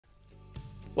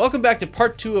Welcome back to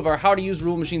part 2 of our How to Use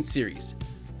Rule Machine series.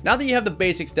 Now that you have the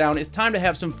basics down, it's time to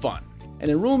have some fun. And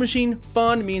in Rule Machine,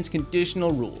 fun means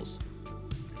conditional rules.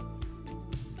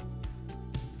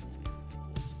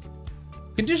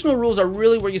 Conditional rules are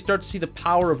really where you start to see the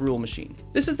power of Rule Machine.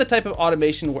 This is the type of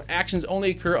automation where actions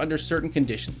only occur under certain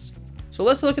conditions. So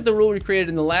let's look at the rule we created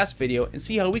in the last video and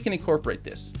see how we can incorporate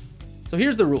this. So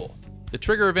here's the rule. The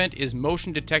trigger event is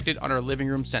motion detected on our living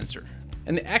room sensor.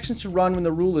 And the actions to run when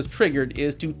the rule is triggered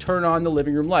is to turn on the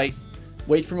living room light,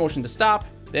 wait for motion to stop,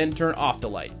 then turn off the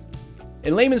light.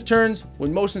 In layman's terms,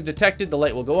 when motion is detected, the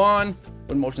light will go on.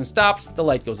 When motion stops, the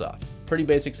light goes off. Pretty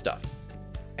basic stuff.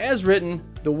 As written,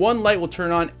 the one light will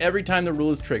turn on every time the rule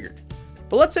is triggered.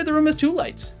 But let's say the room has 2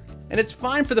 lights, and it's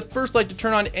fine for the first light to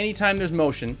turn on anytime there's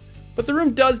motion, but the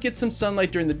room does get some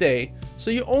sunlight during the day, so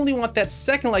you only want that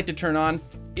second light to turn on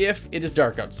if it is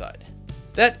dark outside.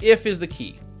 That if is the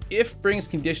key. If brings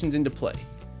conditions into play.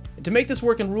 And to make this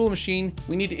work in Rule Machine,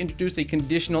 we need to introduce a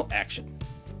conditional action.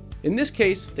 In this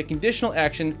case, the conditional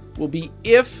action will be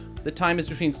if the time is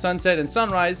between sunset and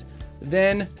sunrise,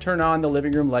 then turn on the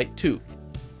living room light too.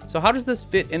 So how does this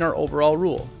fit in our overall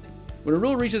rule? When a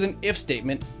rule reaches an if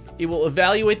statement, it will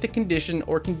evaluate the condition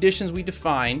or conditions we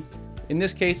define. In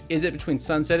this case, is it between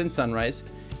sunset and sunrise?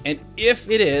 And if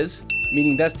it is,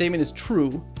 meaning that statement is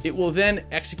true, it will then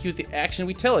execute the action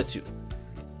we tell it to.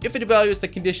 If it evaluates the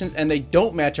conditions and they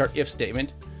don't match our if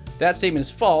statement, that statement is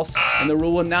false and the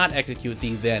rule will not execute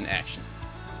the then action.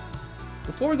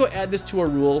 Before we go add this to our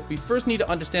rule, we first need to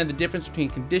understand the difference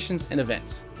between conditions and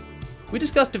events. We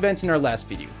discussed events in our last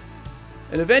video.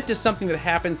 An event is something that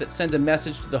happens that sends a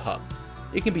message to the hub.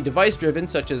 It can be device driven,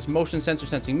 such as motion sensor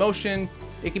sensing motion.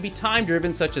 It can be time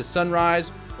driven, such as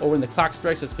sunrise or when the clock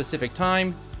strikes a specific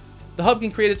time. The hub can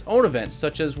create its own events,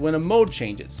 such as when a mode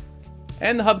changes.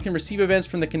 And the hub can receive events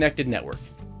from the connected network.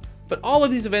 But all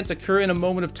of these events occur in a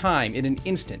moment of time, in an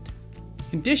instant.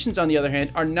 Conditions, on the other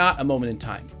hand, are not a moment in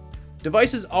time.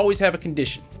 Devices always have a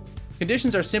condition.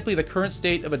 Conditions are simply the current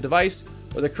state of a device,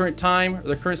 or the current time, or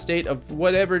the current state of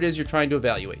whatever it is you're trying to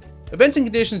evaluate. Events and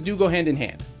conditions do go hand in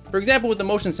hand. For example, with the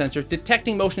motion sensor,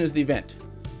 detecting motion is the event.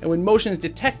 And when motion is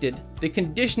detected, the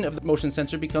condition of the motion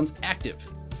sensor becomes active.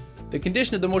 The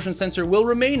condition of the motion sensor will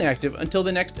remain active until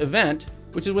the next event,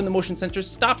 which is when the motion sensor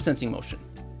stops sensing motion.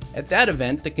 At that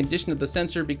event, the condition of the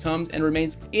sensor becomes and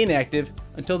remains inactive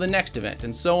until the next event,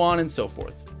 and so on and so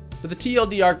forth. For the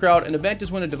TLDR crowd, an event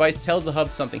is when a device tells the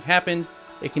hub something happened.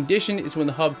 A condition is when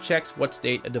the hub checks what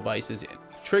state a device is in.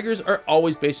 Triggers are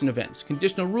always based on events.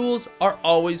 Conditional rules are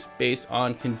always based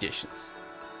on conditions.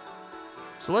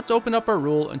 So let's open up our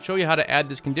rule and show you how to add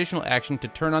this conditional action to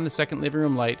turn on the second living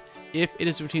room light if it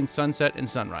is between sunset and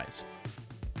sunrise.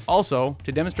 Also,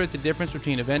 to demonstrate the difference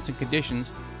between events and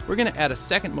conditions, we're going to add a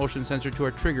second motion sensor to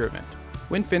our trigger event.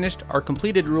 When finished, our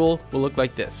completed rule will look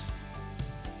like this.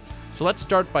 So let's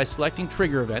start by selecting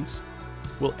trigger events.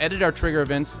 We'll edit our trigger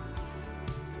events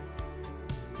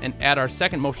and add our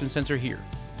second motion sensor here.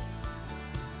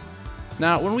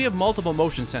 Now, when we have multiple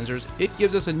motion sensors, it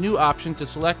gives us a new option to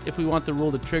select if we want the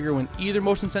rule to trigger when either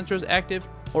motion sensor is active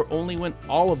or only when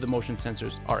all of the motion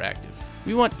sensors are active.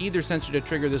 We want either sensor to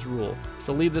trigger this rule,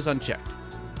 so leave this unchecked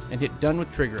and hit Done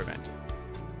with Trigger Event.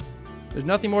 There's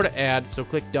nothing more to add, so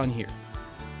click Done here.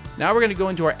 Now we're going to go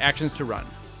into our actions to run.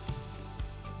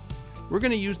 We're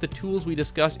going to use the tools we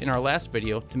discussed in our last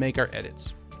video to make our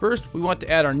edits. First, we want to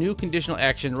add our new conditional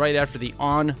action right after the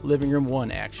On Living Room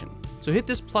 1 action. So hit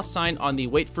this plus sign on the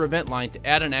Wait for Event line to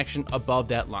add an action above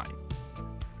that line.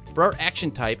 For our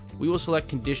action type, we will select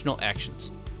Conditional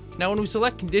Actions. Now when we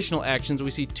select conditional actions,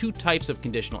 we see 2 types of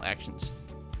conditional actions.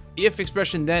 If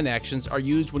expression then actions are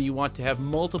used when you want to have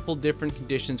multiple different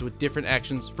conditions with different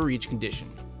actions for each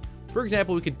condition. For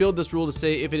example, we could build this rule to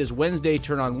say if it is Wednesday,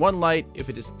 turn on one light, if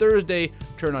it is Thursday,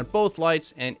 turn on both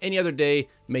lights, and any other day,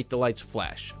 make the lights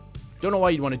flash. Don't know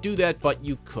why you'd want to do that, but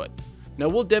you could. Now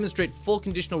we'll demonstrate full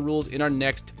conditional rules in our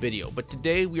next video, but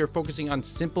today we are focusing on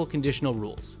simple conditional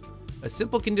rules. A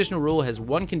simple conditional rule has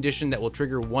one condition that will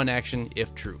trigger one action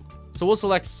if true. So we'll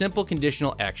select Simple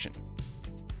Conditional Action.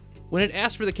 When it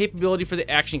asks for the capability for the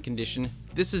action condition,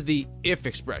 this is the if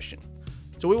expression.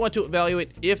 So we want to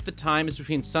evaluate if the time is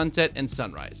between sunset and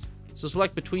sunrise. So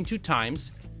select between 2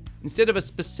 times. Instead of a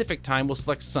specific time, we'll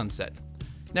select sunset.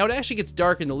 Now it actually gets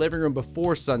dark in the living room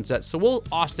before sunset, so we'll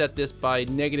offset this by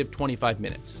 -25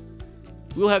 minutes.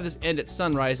 We'll have this end at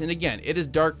sunrise, and again, it is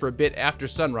dark for a bit after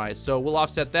sunrise, so we'll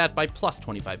offset that by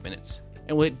 +25 minutes.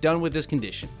 And we'll hit Done with this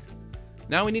condition.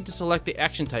 Now we need to select the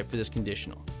action type for this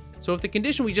conditional. So if the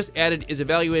condition we just added is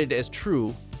evaluated as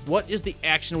true, what is the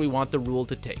action we want the rule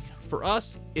to take? For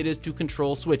us, it is to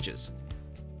control switches.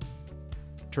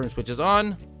 Turn switch is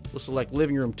on. We'll select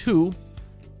living room 2.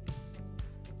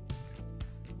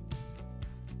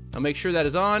 Now make sure that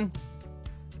is on,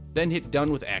 then hit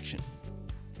done with action.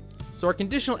 So our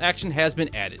conditional action has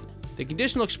been added. The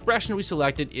conditional expression we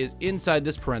selected is inside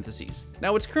this parentheses.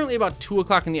 Now it's currently about 2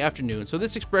 o'clock in the afternoon, so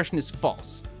this expression is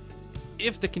false.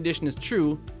 If the condition is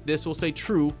true, this will say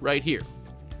true right here.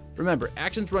 Remember,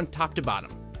 actions run top to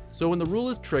bottom. So when the rule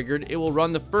is triggered, it will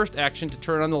run the first action to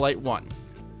turn on the light 1,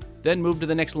 then move to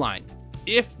the next line.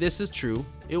 If this is true,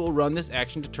 it will run this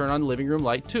action to turn on living room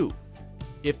light 2.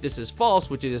 If this is false,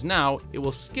 which it is now, it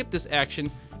will skip this action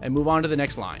and move on to the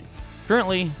next line.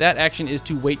 Currently, that action is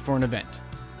to wait for an event.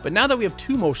 But now that we have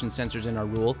 2 motion sensors in our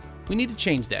rule, we need to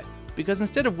change that, because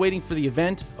instead of waiting for the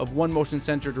event of one motion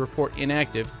sensor to report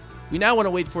inactive, we now want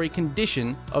to wait for a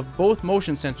condition of both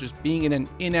motion sensors being in an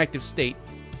inactive state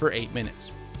for 8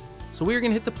 minutes. So we are going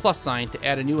to hit the plus sign to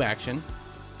add a new action.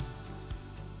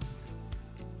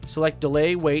 Select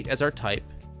delay wait as our type.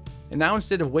 And now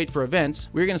instead of wait for events,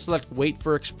 we're going to select wait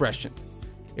for expression.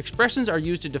 Expressions are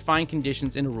used to define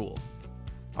conditions in a rule.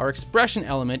 Our expression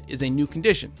element is a new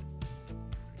condition.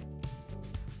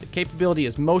 The capability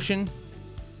is motion,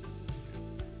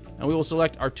 and we will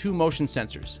select our 2 motion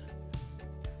sensors.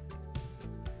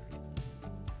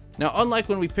 Now, unlike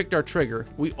when we picked our trigger,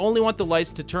 we only want the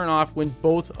lights to turn off when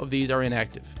both of these are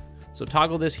inactive. So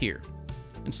toggle this here,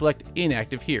 and select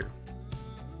inactive here.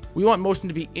 We want motion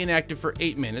to be inactive for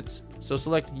 8 minutes, so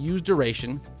select use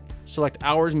duration, select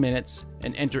hours, minutes,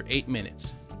 and enter 8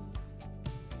 minutes.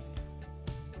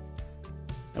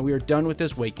 And we are done with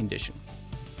this wait condition.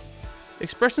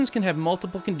 Expressions can have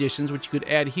multiple conditions which you could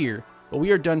add here, but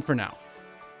we are done for now.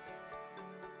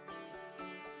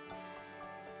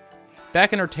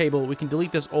 Back in our table, we can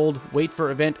delete this old wait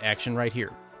for event action right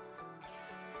here.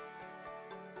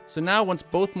 So now once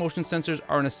both motion sensors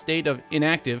are in a state of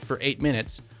inactive for 8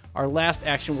 minutes, our last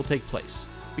action will take place.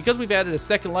 Because we've added a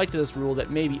second light to this rule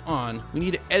that may be on, we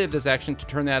need to edit this action to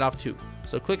turn that off too.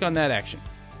 So click on that action.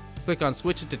 Click on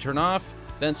switches to turn off,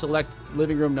 then select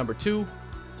living room number 2.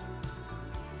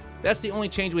 That's the only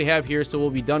change we have here, so we'll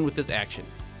be done with this action.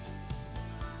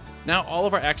 Now all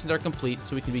of our actions are complete,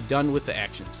 so we can be done with the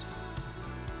actions.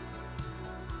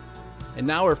 And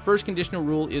now our first conditional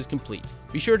rule is complete.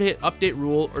 Be sure to hit update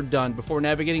rule or done before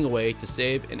navigating away to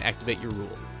save and activate your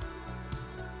rule.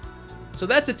 So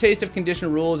that's a taste of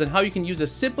conditional rules and how you can use a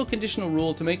simple conditional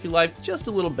rule to make your life just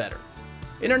a little better.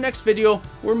 In our next video,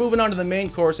 we're moving on to the main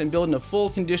course and building a full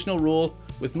conditional rule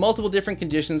with multiple different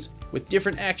conditions with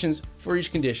different actions for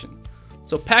each condition.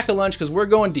 So pack a lunch because we're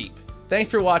going deep.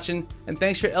 Thanks for watching, and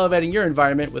thanks for elevating your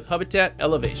environment with Hubitat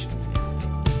Elevation.